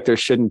seems like there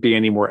shouldn't be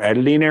any more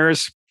editing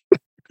errors.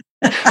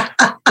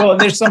 Well,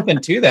 there's something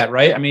to that,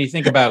 right? I mean, you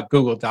think about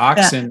Google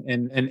Docs and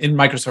in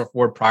Microsoft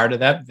Word prior to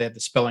that, they had the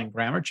spelling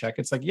grammar check.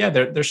 It's like, yeah,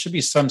 there should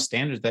be some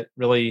standards that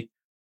really,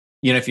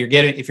 if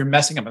you're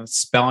messing up on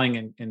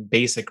spelling and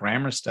basic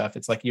grammar stuff,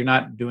 it's like you're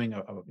not doing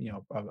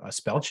a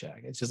spell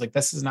check. It's just like,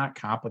 this is not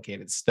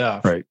complicated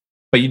stuff. Right.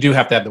 But you do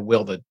have to have the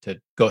will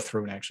to go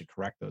through and actually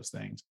correct those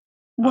things.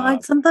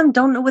 Well, some of them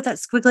don't know what that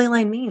squiggly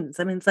line means.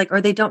 I mean, it's like,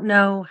 or they don't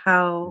know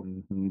how,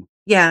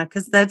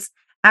 because that's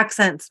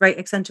accents, right?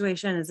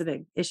 Accentuation is a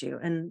big issue.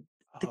 And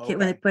the kid,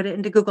 when they put it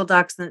into Google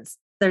Docs and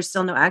there's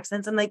still no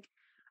accents, I'm like,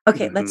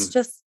 okay, let's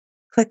just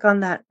click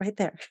on that right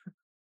there.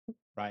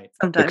 Right.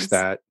 Sometimes. Fix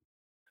that.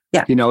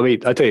 Yeah.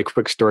 I'll tell you a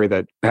quick story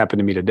that happened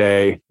to me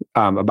today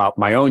about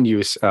my own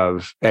use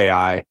of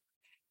AI.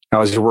 I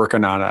was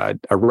working on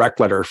a rec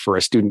letter for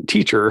a student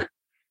teacher,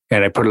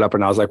 and I put it up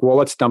and I was like, well,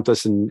 let's dump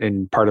this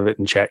in part of it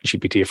in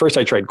ChatGPT. First,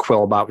 I tried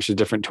Quillbot, which is a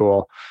different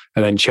tool,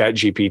 and then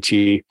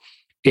ChatGPT.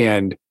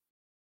 And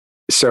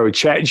so I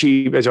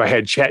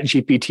had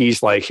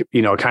ChatGPT's like,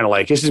 kind of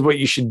like, this is what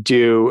you should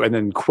do. And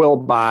then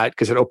Quillbot,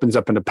 because it opens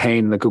up in a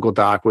pane in the Google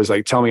Doc, was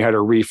like, tell me how to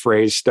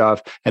rephrase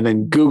stuff. And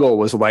then Google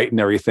was lighting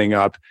everything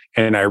up.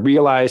 And I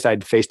realized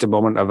I'd faced a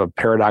moment of a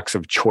paradox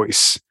of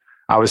choice.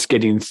 I was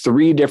getting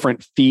 3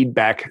 different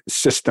feedback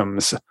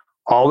systems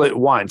all at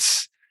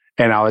once.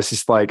 And I was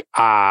just like,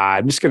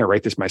 I'm just going to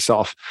write this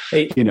myself.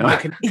 Hey,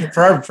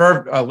 for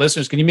our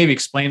listeners, can you maybe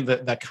explain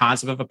the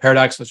concept of a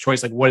paradox of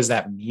choice? Like, what does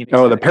that mean?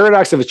 Exactly? The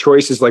paradox of a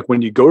choice is like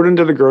when you go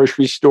into the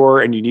grocery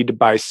store and you need to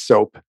buy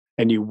soap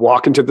and you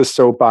walk into the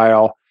soap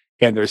aisle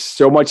and there's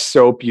so much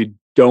soap, you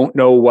don't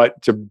know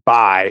what to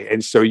buy.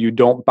 And so you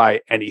don't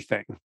buy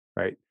anything,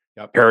 right?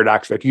 Yep.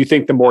 Paradox. Like you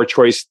think the more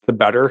choice, the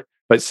better.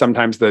 But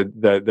sometimes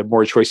the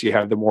more choice you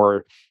have, the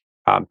more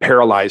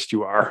paralyzed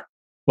you are.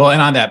 Well,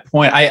 and on that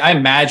point, I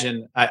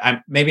imagine,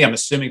 I'm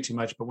assuming too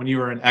much, but when you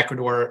were in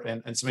Ecuador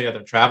and some of the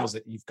other travels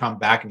that you've come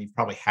back and you've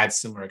probably had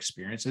similar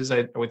experiences,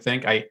 I would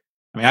think. I've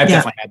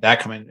definitely had that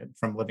coming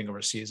from living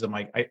overseas. I'm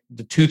like,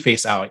 the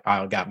toothpaste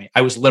aisle got me.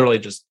 I was literally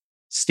just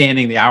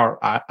standing the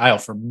aisle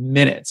for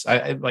minutes.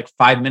 Like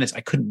 5 minutes. I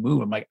couldn't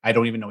move. I'm like, I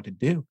don't even know what to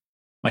do.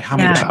 Like, how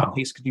much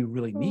toothpaste could you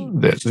really need?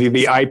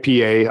 The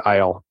IPA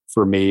aisle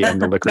for me and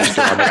the liquor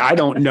store. I'm like, I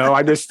don't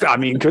know.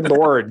 Good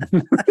Lord.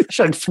 I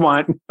just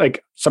want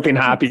like something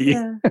happy.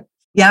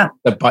 Yeah.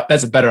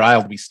 That's a better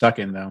aisle to be stuck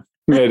in though.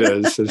 It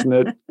is, isn't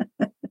it?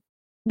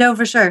 No,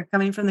 for sure.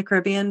 Coming from the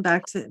Caribbean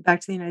back to the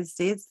United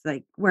States,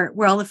 like where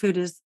all the food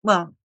is,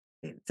 well,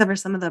 except for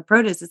some of the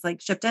produce is like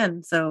shipped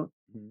in. So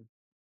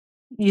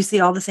you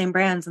see all the same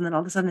brands and then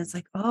all of a sudden it's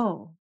like,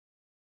 oh.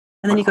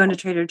 And then you go into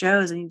Trader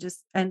Joe's and you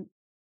just,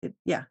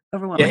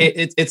 overwhelming.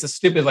 Yeah, it's a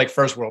stupid like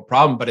first world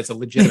problem, but it's a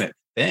legitimate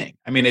thing.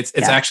 I mean, it's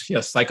actually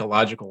a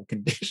psychological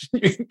condition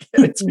you can get.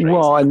 It's crazy.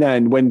 Well, and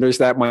then when there's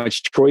that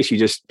much choice, you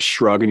just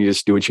shrug and you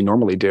just do what you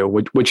normally do,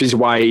 which is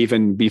why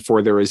even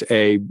before there was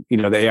the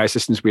AI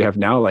systems we have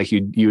now, like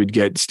you would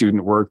get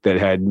student work that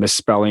had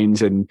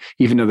misspellings, and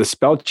even though the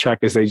spell check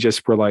is, they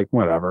just were like,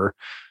 whatever,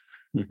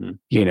 it's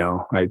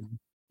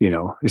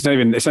not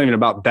even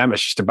about them.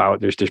 It's just about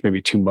there's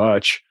maybe too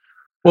much.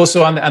 Well,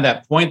 so on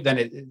that point,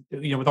 then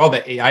with all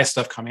the AI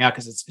stuff coming out,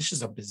 because it's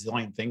just a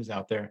bazillion things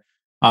out there,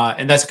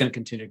 and that's going to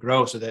continue to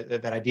grow. So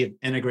that idea of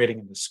integrating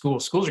into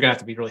schools are going to have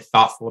to be really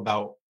thoughtful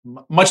about,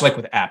 much like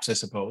with apps, I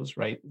suppose,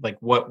 right? Like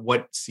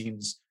what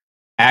seems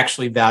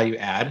actually value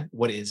add,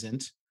 what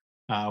isn't,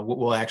 what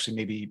will actually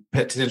maybe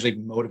potentially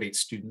motivate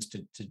students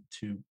to.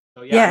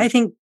 I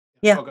think.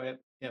 Yeah. Oh, go ahead.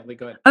 Yeah, Lee,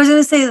 go ahead. I was going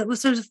to say that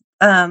was sort of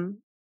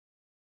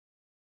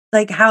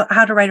like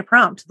how to write a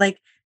prompt, like.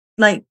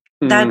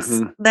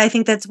 I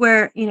think that's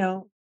where,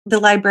 the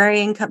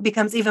librarian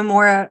becomes even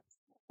more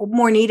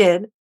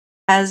needed,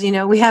 as,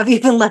 we have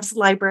even less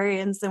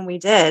librarians than we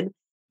did.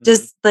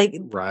 Just like,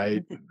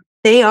 right.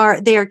 They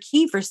are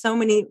key for so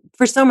many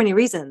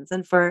reasons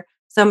and for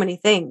so many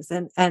things.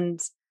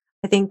 And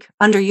I think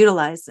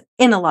underutilized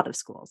in a lot of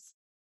schools.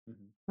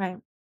 Right.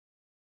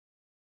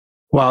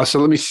 Wow. So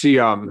let me see.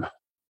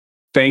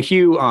 Thank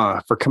you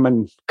for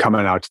coming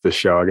out to the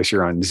show. I guess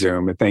you're on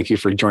Zoom, and thank you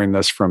for joining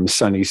us from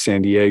sunny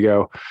San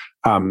Diego.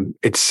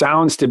 It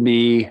sounds to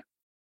me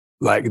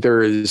like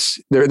there's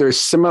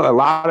a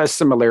lot of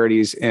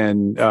similarities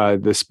in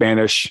the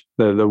Spanish,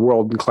 the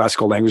world in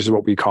classical languages,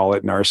 what we call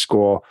it in our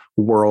school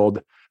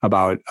world,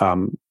 about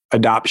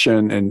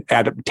adoption and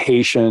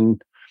adaptation.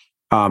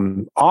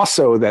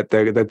 Also, that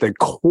the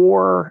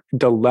core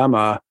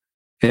dilemma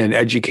in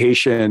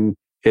education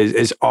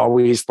is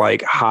always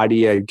like, how do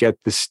you get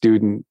the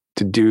student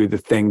to do the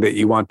thing that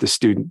you want the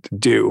student to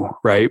do,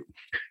 right?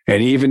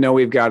 And even though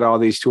we've got all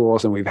these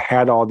tools and we've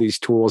had all these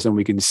tools and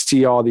we can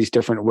see all these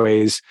different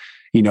ways,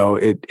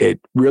 it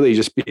really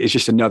it's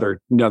just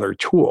another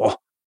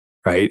tool,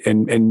 right?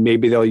 And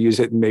maybe they'll use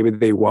it and maybe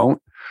they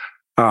won't.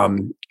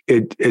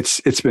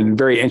 It's been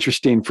very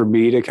interesting for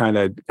me to kind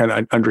of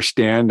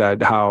understand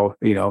how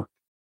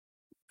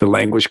the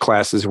language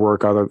classes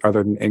work other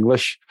than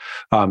English.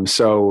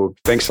 So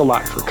thanks a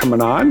lot for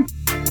coming on.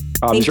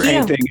 Is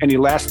there any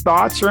last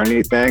thoughts or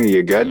anything? Are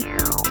you good?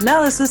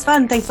 No, this was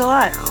fun. Thanks a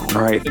lot.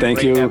 All right.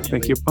 Thank you.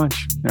 Thank you a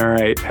bunch. All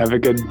right. Have a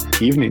good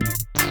evening.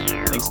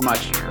 Thanks so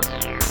much.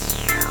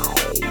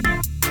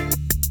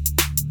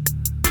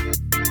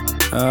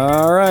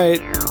 All right.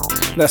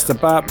 That's the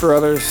Bot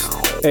Brothers,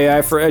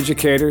 AI for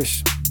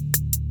Educators.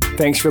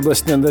 Thanks for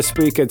listening this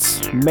week.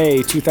 It's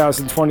May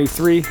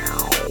 2023.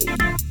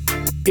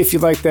 If you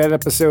like that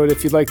episode,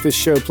 if you like this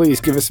show,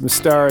 please give us some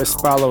stars,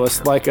 follow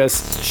us, like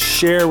us,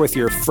 share with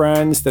your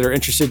friends that are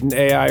interested in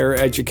AI or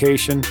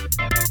education.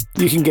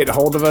 You can get a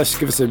hold of us.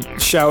 Give us a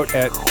shout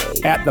at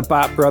the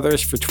Bot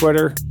Brothers for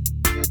Twitter.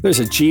 There's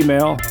a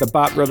Gmail, the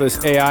Bot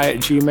Brothers AI at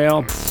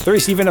Gmail.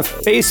 There's even a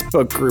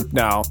Facebook group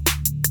now.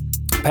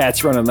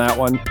 Pat's running that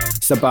one.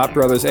 It's the Bot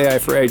Brothers AI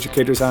for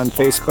Educators on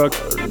Facebook.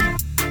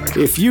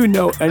 If you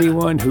know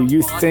anyone who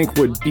you think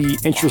would be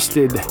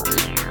interested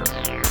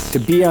to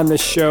be on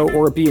this show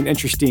or be an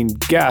interesting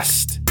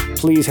guest,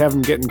 please have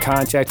them get in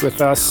contact with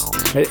us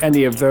at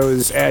any of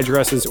those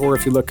addresses, or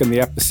if you look in the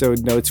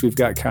episode notes, we've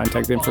got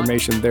contact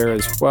information there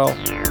as well.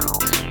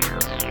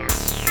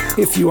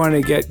 If you want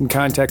to get in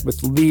contact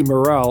with Lee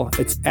Murrell,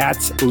 it's at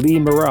Lee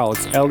Murrell.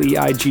 It's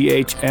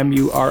LEIGHMURRELL,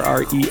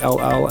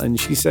 and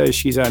she says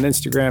she's on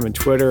Instagram and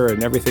Twitter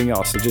and everything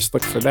else, so just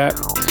look for that.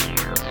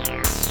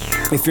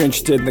 If you're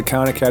interested in the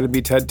Khan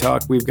Academy TED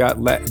Talk, we've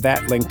got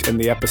that linked in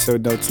the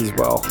episode notes as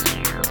well.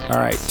 All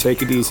right,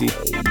 take it easy.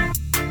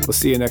 We'll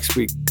see you next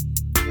week.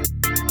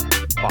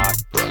 Bot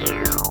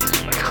Brothers.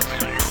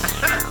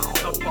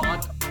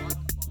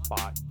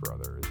 Bot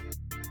Brothers.